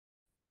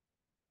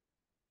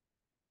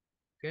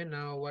Okay,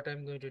 now what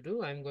I'm going to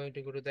do, I'm going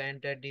to go to the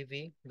enter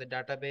DB, the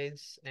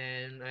database,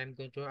 and I'm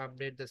going to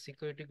update the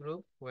security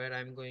group where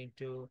I'm going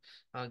to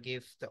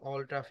give the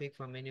all traffic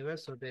from anywhere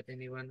so that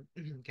anyone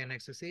can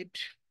access it.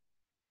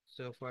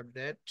 So for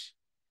that,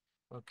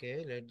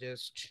 okay, let's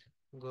just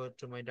go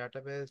to my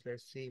database.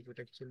 Let's see if it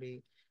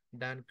actually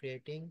done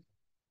creating.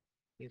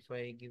 If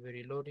I give a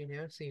reload in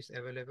here, see it's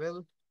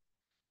available.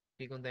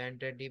 Click on the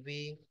enter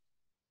DB.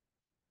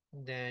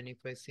 Then if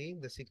I see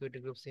the security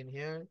groups in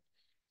here,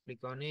 click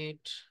on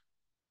it.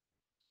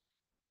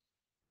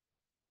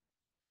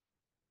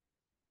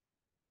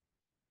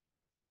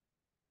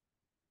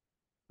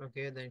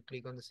 Okay, then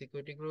click on the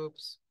security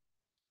groups.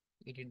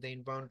 Edit the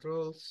inbound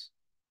roles.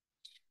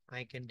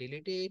 I can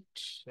delete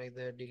it.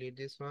 Either delete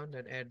this one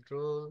and add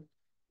role,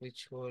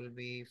 which will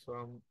be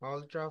from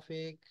all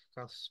traffic.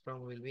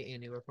 Custom will be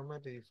anywhere from my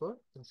before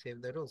and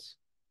save the rules.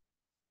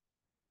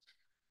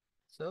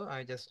 So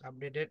I just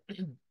updated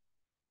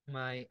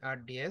my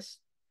RDS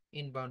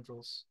inbound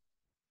rules.